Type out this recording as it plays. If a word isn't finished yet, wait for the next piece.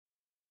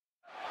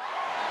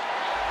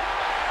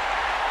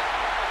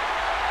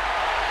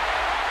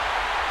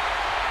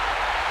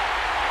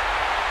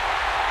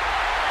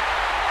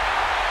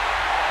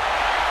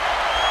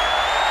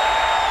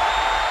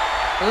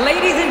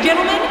Ladies and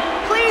gentlemen,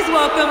 please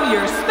welcome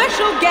your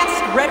special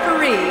guest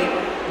referee,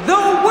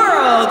 the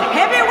World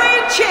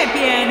Heavyweight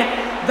Champion,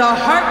 the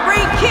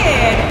Heartbreak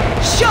Kid,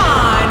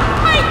 Shawn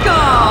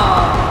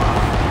Michaels.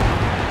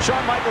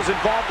 Shawn Michaels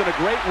involved in a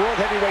great World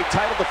Heavyweight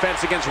title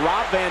defense against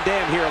Rob Van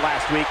Dam here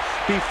last week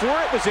before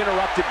it was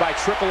interrupted by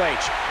Triple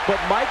H. But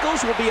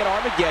Michaels will be at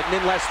Armageddon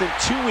in less than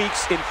 2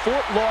 weeks in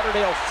Fort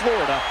Lauderdale,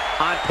 Florida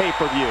on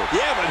pay-per-view.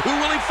 Yeah, but who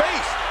will he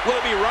face? Will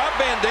it be Rob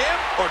Van Dam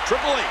or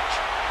Triple H?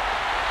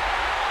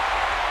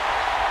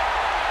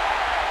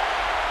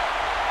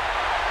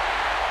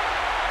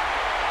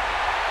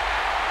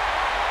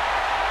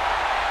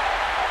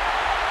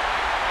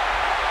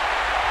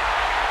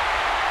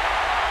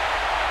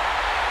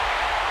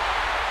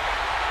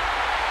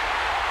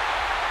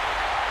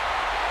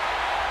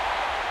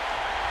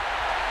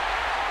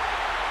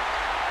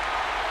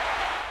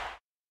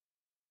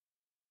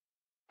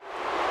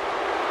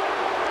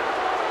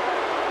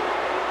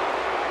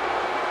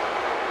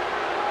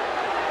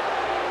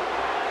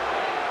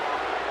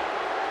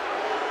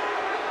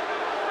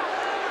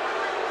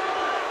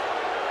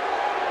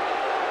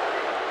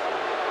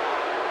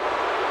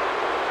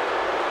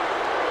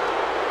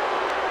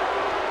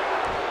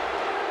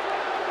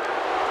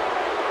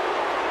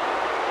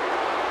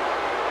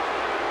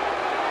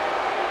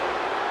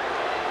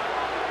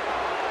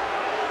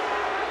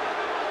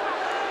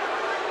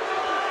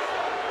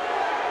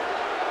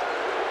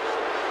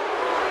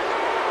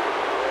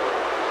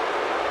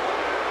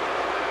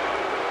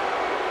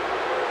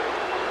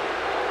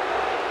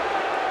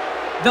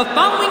 The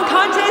following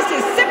contest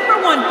is set for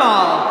one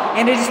fall,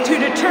 and it is to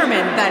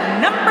determine the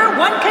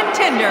 #1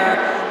 contender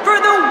for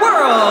the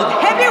World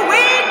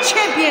Heavyweight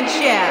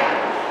Championship.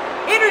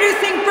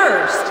 Introducing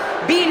first,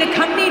 being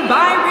accompanied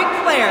by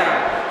Ric Flair,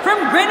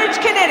 from Greenwich,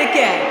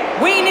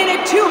 Connecticut, weighing in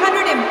at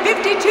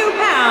 252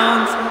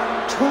 pounds,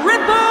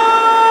 Triple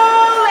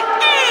H.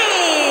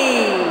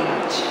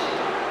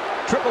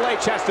 Triple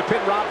H has to pin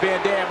Rob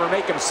Van Dam or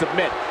make him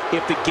submit.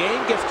 If the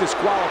game gets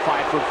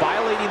disqualified for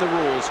violating the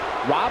rules,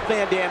 Rob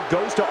Van Dam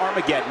goes to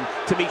Armageddon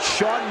to meet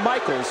Shawn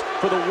Michaels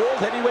for the World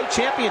Heavyweight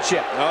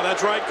Championship. Oh,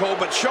 that's right, Cole,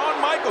 but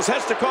Shawn Michaels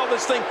has to call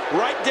this thing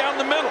right down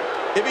the middle.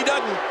 If he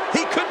doesn't,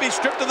 he could be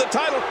stripped of the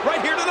title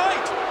right here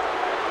tonight.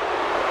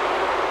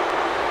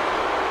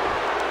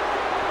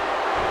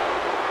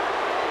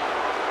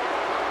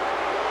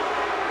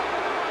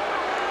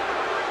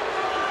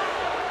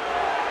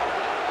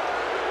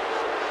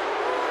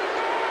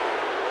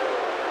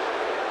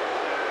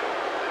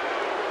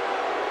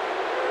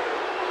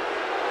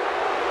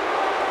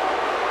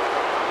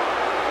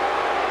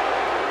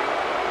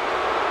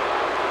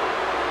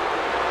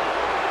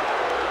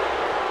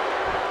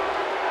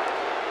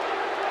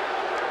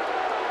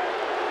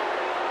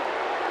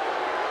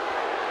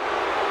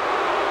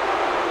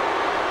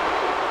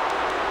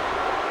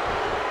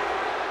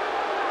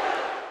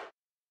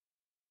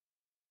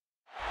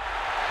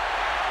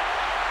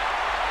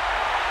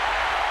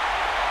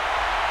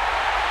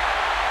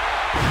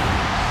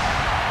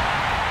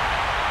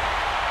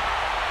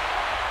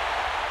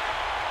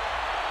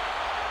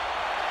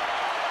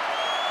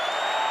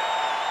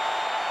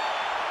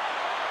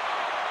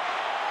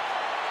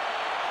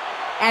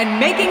 And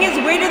making his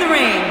way to the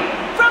ring,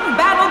 from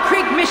Battle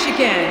Creek,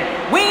 Michigan,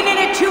 weighing in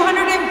at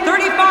 235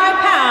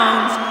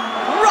 pounds,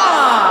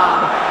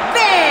 Rob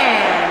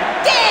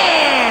Van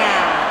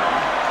Dam.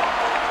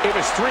 It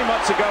was 3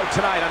 months ago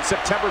tonight on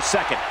September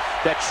 2nd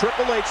that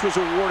Triple H was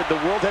awarded the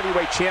World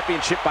Heavyweight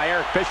Championship by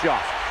Eric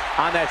Bischoff.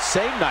 On that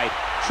same night,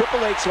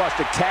 Triple H lost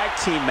a tag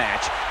team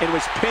match and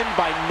was pinned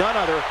by none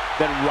other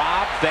than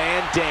Rob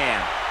Van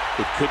Dam.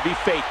 It could be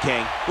fate,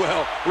 King.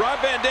 Well, Rob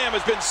Van Dam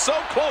has been so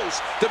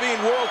close to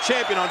being world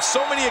champion on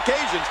so many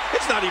occasions,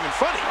 it's not even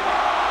funny.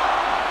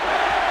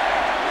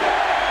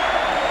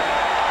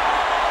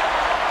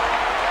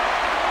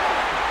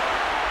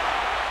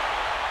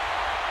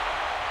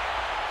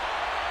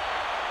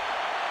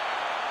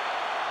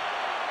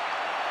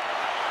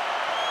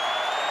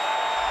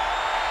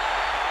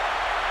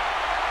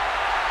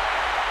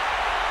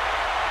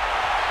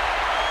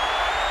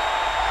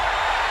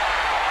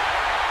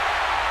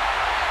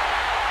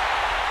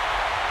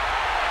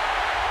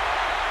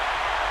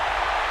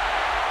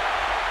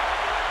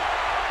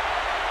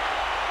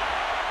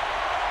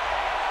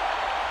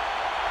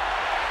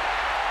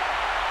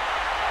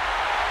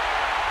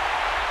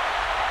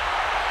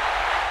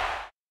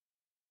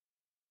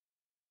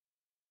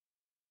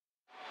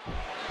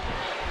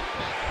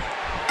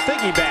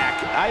 Thinking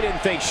back, I didn't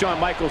think Shawn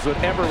Michaels would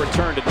ever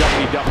return to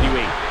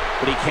WWE.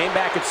 But he came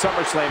back at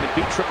SummerSlam and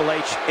beat Triple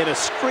H in a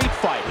street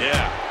fight.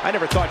 Yeah. I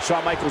never thought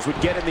Shawn Michaels would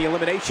get in the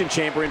Elimination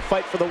Chamber and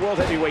fight for the World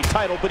Heavyweight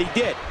title, but he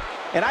did.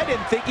 And I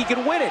didn't think he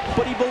could win it,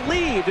 but he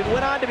believed and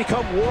went on to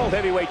become World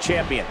Heavyweight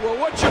Champion. Well,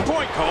 what's your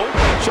point, Cole?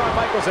 Shawn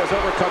Michaels has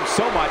overcome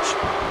so much,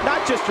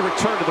 not just to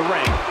return to the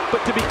ring,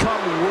 but to become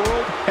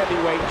World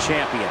Heavyweight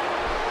Champion.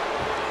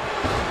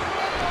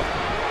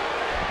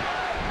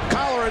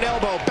 Collar and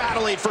elbow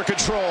battling for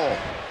control.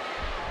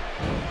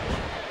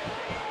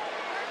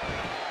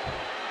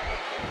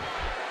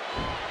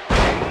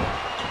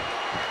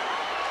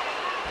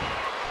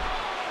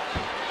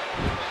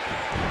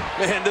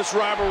 Man, this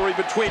rivalry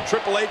between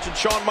Triple H and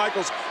Shawn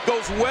Michaels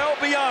goes well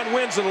beyond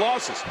wins and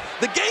losses.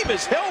 The game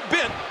is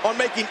hell-bent on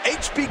making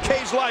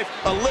HBK's life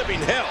a living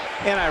hell.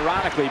 And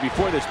ironically,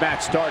 before this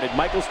match started,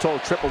 Michaels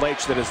told Triple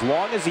H that as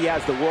long as he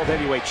has the World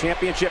Heavyweight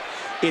Championship,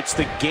 it's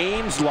the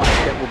game's life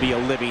that will be a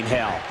living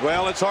hell.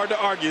 Well, it's hard to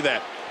argue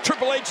that.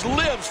 Triple H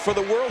lives for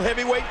the World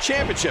Heavyweight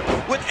Championship.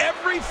 With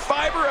every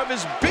fiber of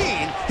his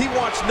being, he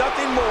wants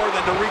nothing more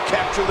than to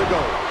recapture the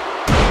gold.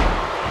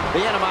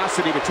 The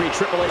animosity between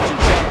Triple H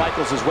and Shawn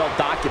Michaels is well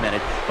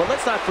documented, but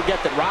let's not forget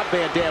that Rob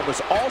Van Dam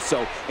was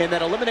also in that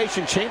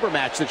Elimination Chamber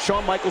match that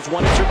Shawn Michaels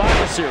won in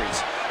Survivor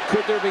Series.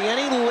 Could there be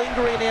any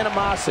lingering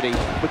animosity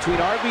between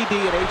RVD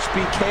and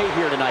HBK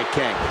here tonight,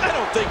 King? I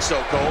don't think so,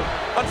 Cole.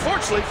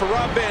 Unfortunately for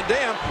Rob Van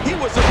Dam, he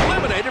was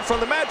eliminated from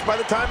the match by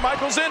the time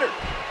Michaels entered.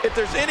 If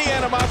there's any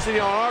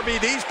animosity on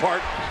RVD's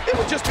part, it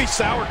would just be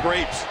sour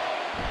grapes.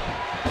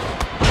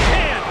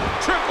 And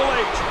Triple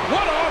H,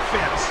 what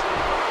offense!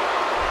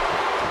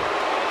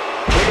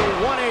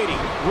 180,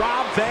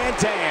 Rob Van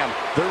Dam,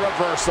 the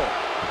reversal.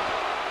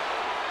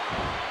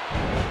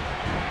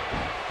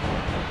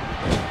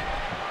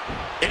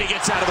 And he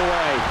gets out of the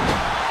way.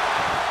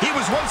 He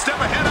was one step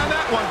ahead on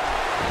that one.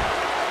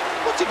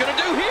 What's he gonna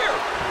do here?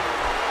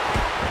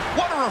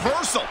 What a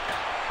reversal.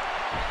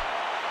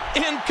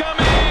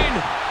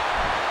 Incoming!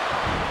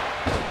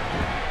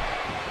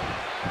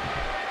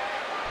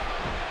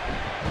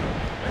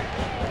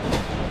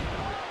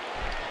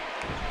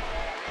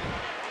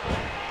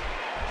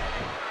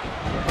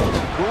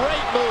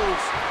 Great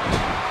move.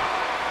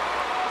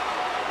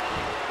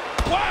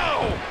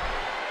 Wow!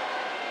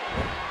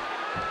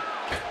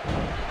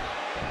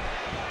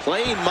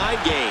 Playing mind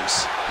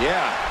games.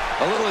 Yeah,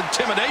 a little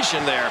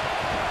intimidation there.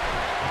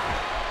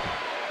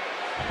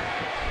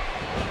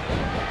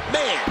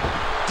 Man,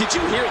 did you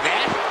hear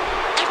that?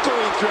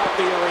 Echoing throughout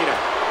the arena.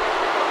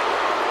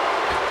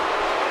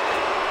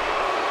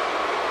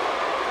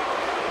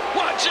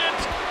 Watch it!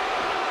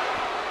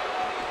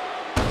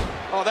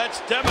 Oh,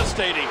 that's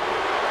devastating.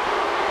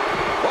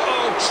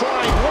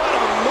 Trying, what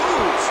a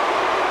move.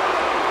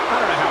 I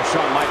don't know how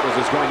Shawn Michaels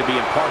is going to be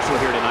impartial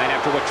here tonight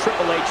after what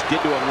Triple H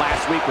did to him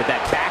last week with that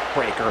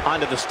backbreaker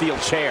onto the steel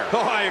chair.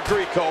 Oh, I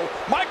agree, Cole.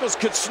 Michaels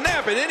could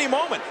snap at any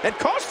moment and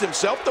cost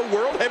himself the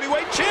World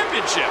Heavyweight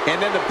Championship.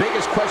 And then the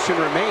biggest question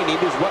remaining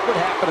is what would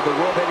happen to the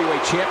World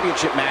Heavyweight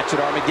Championship match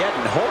at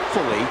Armageddon.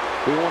 Hopefully,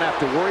 we won't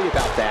have to worry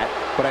about that,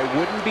 but I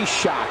wouldn't be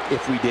shocked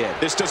if we did.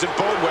 This doesn't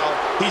bode well.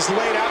 He's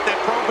laid out that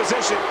prone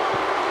position.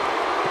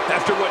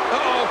 After what?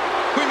 Uh-oh,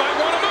 we might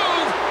want to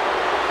move.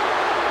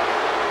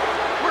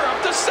 We're up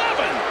to 7.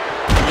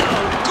 No,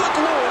 good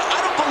Lord, I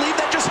don't believe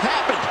that just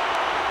happened.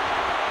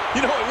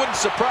 You know, it wouldn't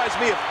surprise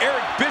me if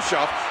Eric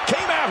Bischoff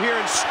came out here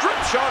and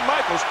stripped Shawn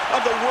Michaels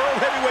of the World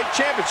Heavyweight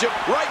Championship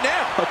right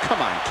now. Oh, come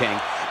on, King.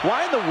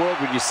 Why in the world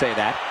would you say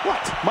that?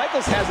 What?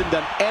 Michaels hasn't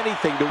done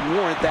anything to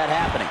warrant that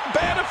happening.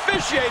 Bad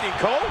officiating,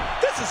 Cole.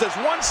 This is as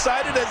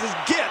one-sided as it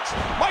gets.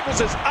 Michaels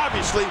is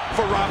obviously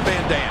for Rob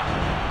Van Dam.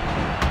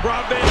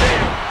 Rob Van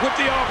Dam with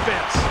the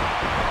offense.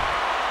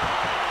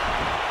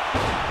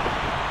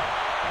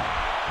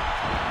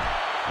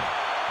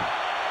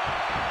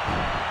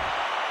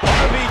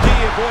 RVD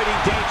avoiding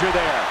danger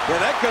there. Yeah,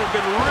 that could have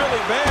been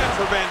really bad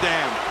for Van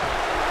Dam.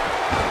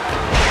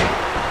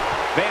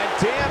 Van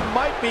Dam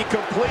might be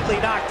completely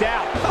knocked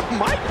out.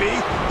 Might be.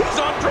 He's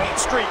on Dream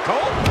Street,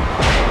 Cole.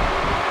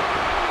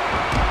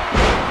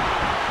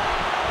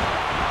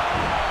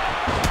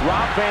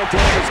 Rob Van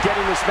Dam is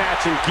getting this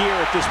match in gear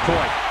at this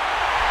point.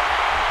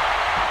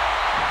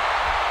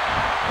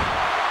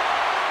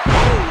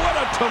 Oh, what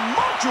a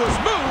tumultuous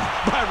move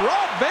by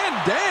Rob Van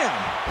Dam.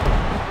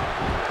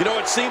 You know,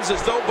 it seems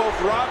as though both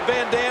Rob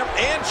Van Dam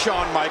and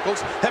Shawn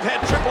Michaels have had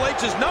Triple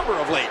H's number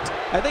of late.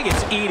 I think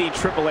it's eating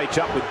Triple H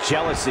up with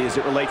jealousy as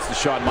it relates to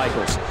Shawn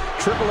Michaels.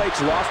 Triple H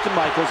lost to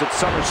Michaels at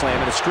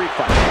SummerSlam in a street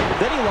fight.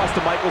 Then he lost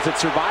to Michaels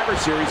at Survivor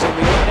Series in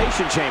the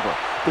Elimination Chamber,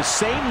 the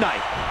same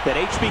night that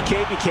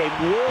HBK became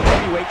World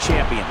Heavyweight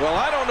Champion. Well,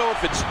 I don't know if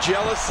it's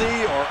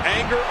jealousy or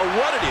anger or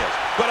what it is,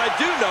 but I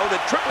do know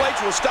that Triple H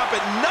will stop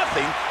at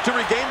nothing to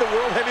regain the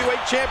World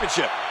Heavyweight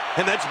Championship.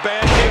 And that's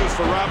bad news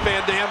for Rob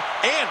Van Dam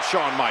and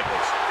Shawn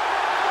Michaels.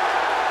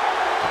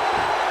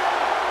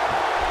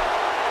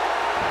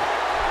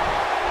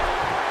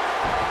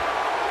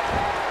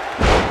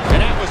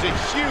 And that was a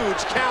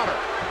huge counter.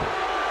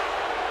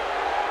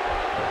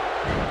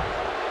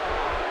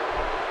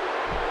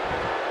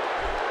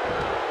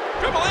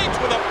 Triple H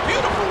with a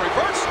beautiful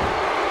reversal.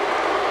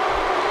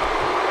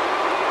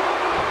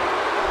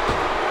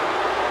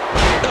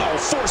 Oh,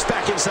 forced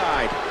back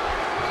inside.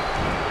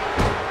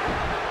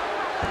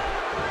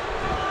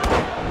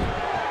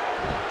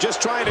 Just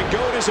trying to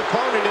goad his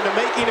opponent into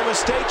making a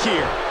mistake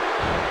here.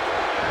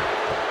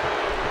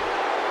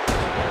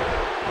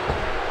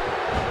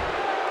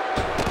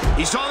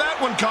 He saw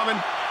that one coming.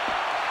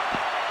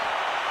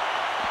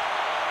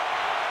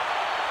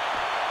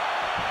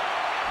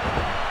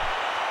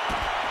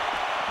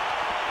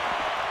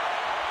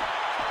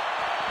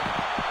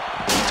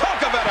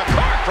 Talk about a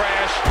car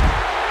crash.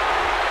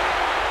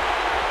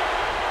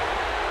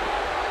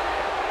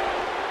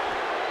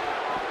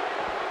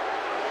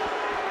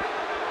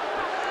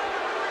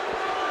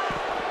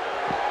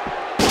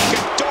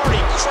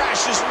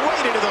 crashes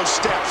right into those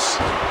steps.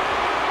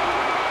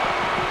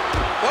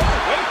 Oh,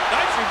 wait,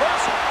 nice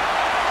reversal.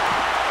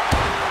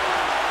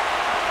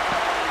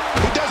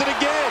 He does it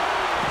again.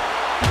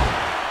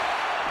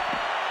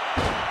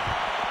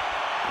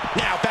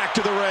 Now back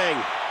to the ring.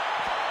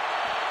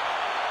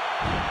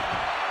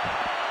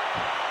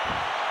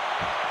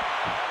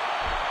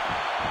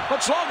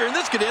 Much longer, and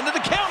this could end in a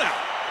countout.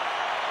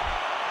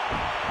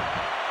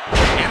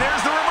 And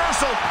there's the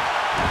reversal.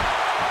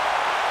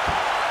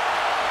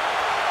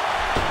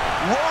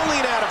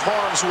 Rolling out of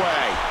harm's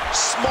way.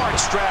 Smart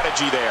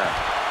strategy there.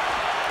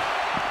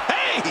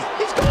 Hey,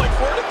 he's going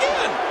for it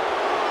again.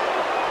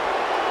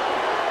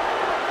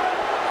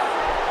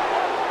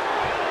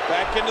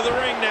 Back into the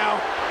ring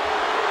now.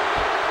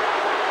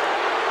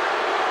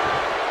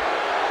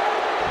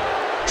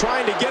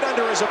 Trying to get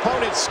under his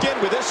opponent's skin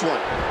with this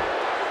one.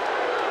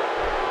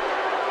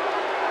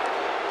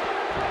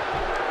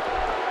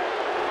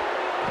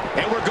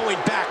 And we're going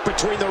back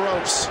between the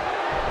ropes.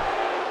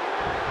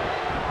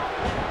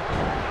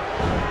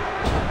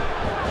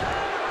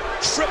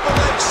 Triple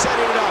H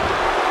setting it up.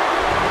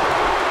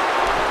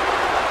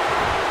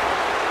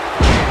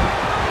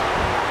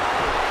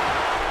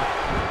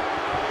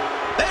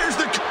 There's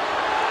the...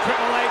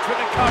 Triple H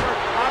with the cover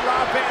on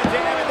Rob Van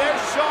Dam, and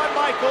there's Shawn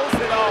Michaels,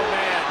 and oh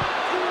man,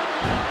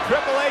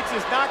 Triple H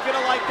is not going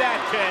to like that,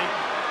 King.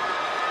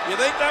 You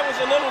think that was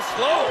a little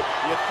slow?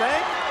 You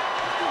think?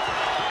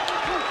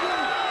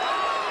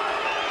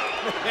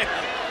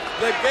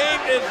 The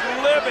game is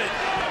livid.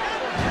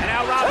 And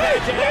now Rob Van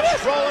Dam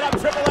rolling up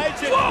Triple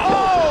H. And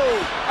whoa!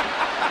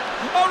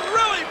 A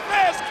really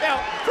fast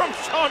count from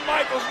Shawn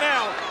Michaels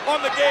now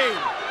on the game.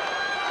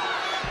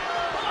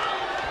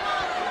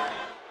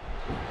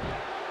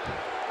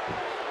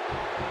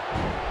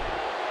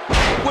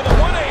 With a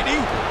 180,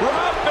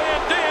 Rob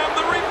Van Dam,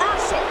 the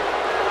reversal.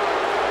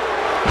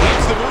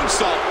 That's the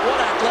moonsault. What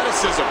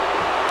athleticism.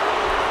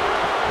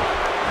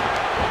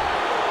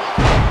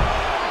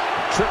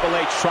 Triple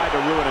H tried to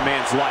ruin a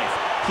man's life.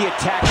 He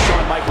attacked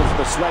Shawn Michaels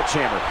with a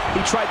sledgehammer.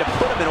 He tried to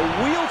put him in a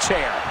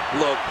wheelchair.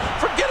 Look,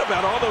 forget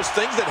about all those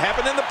things that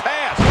happened in the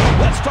past.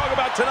 Let's talk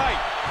about tonight.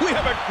 We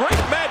have a great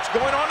match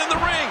going on in the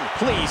ring.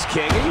 Please,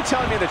 King, are you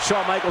telling me that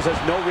Shawn Michaels has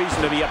no reason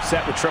to be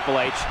upset with Triple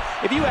H?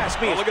 If you ask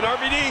me... Oh, look at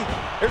RVD.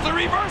 Here's the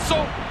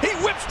reversal. He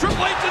whips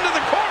Triple H into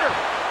the corner.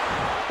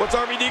 What's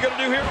RVD going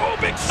to do here? Oh,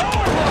 big sword.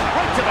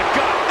 Right to the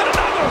gut. And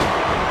another.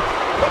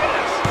 Look at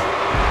this.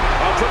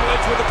 Oh, Triple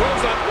H with the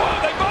clothesline. Whoa,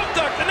 they both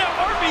ducked. And now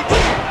RVD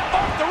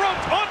off the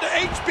ropes onto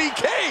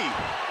HBK.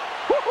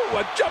 Woo-hoo,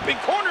 a jumping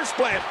corner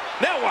splash.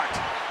 Now what?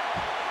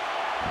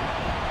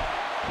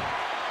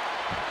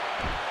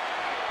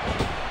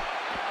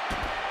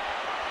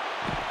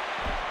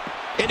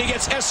 And he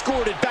gets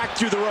escorted back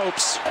through the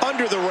ropes,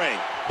 under the ring.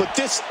 But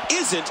this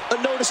isn't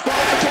a no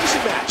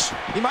disqualification match.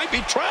 He might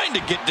be trying to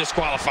get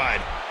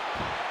disqualified.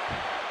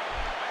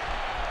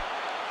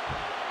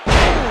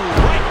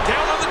 Right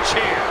down on the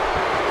chair.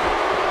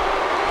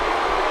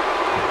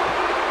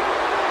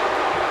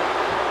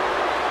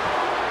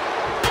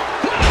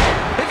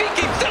 If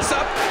he keeps this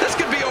up, this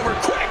could be over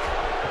quick.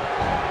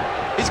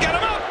 He's got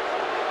him up.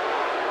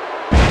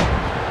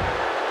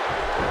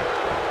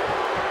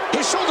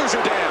 His shoulders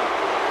are down.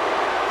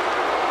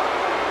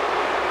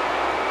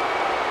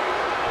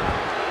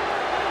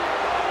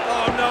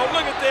 Oh no,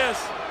 look at this.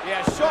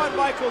 Yeah, Shawn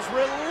Michaels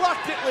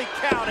reluctantly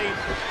counting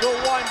the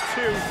 1,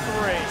 2,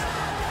 3.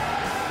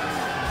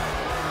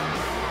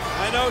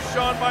 I know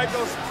Shawn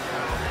Michaels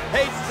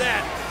hates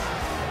that,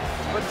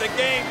 but the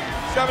game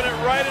shoving it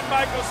right in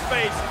Michaels'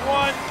 face.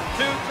 1,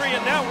 2, 3,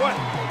 and now what?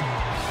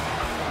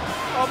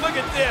 Oh, look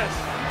at this.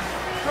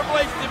 Triple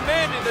H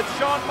demanding that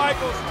Shawn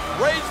Michaels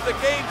raise the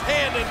game's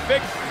hand in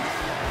victory.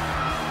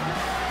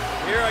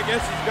 Here, I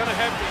guess he's gonna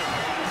have to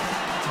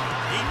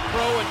eat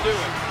crow and do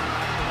it.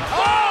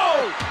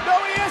 Oh! No,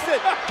 he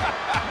isn't!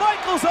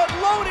 Michaels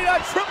unloading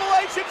on Triple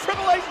H, and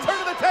Triple H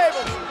turning the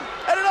tables.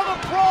 And another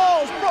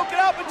brawl is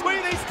broken out between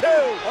these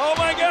two. Oh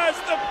my gosh,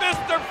 the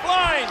fists are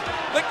flying.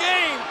 The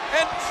game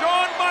and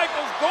Shawn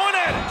Michaels going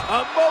at it.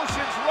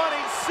 Emotions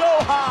running so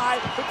high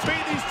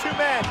between these two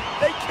men.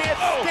 They can't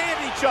stand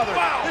each other.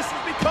 Wow. This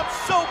has become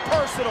so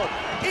personal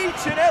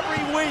each and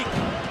every week.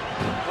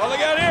 Oh,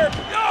 look out here.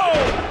 Oh,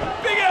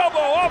 big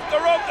elbow off the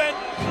rope, and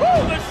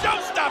woo, the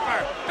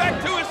showstopper back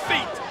to his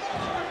feet.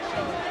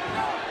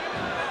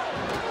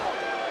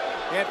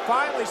 And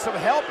finally some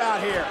help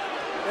out here.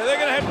 Yeah, they're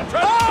gonna have to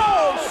try.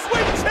 Oh,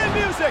 sweet chin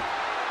music.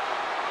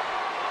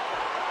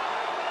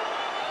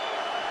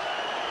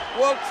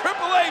 Well,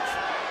 Triple H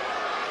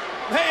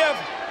may have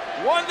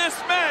won this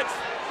match,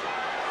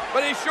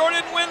 but he sure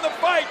didn't win the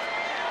fight.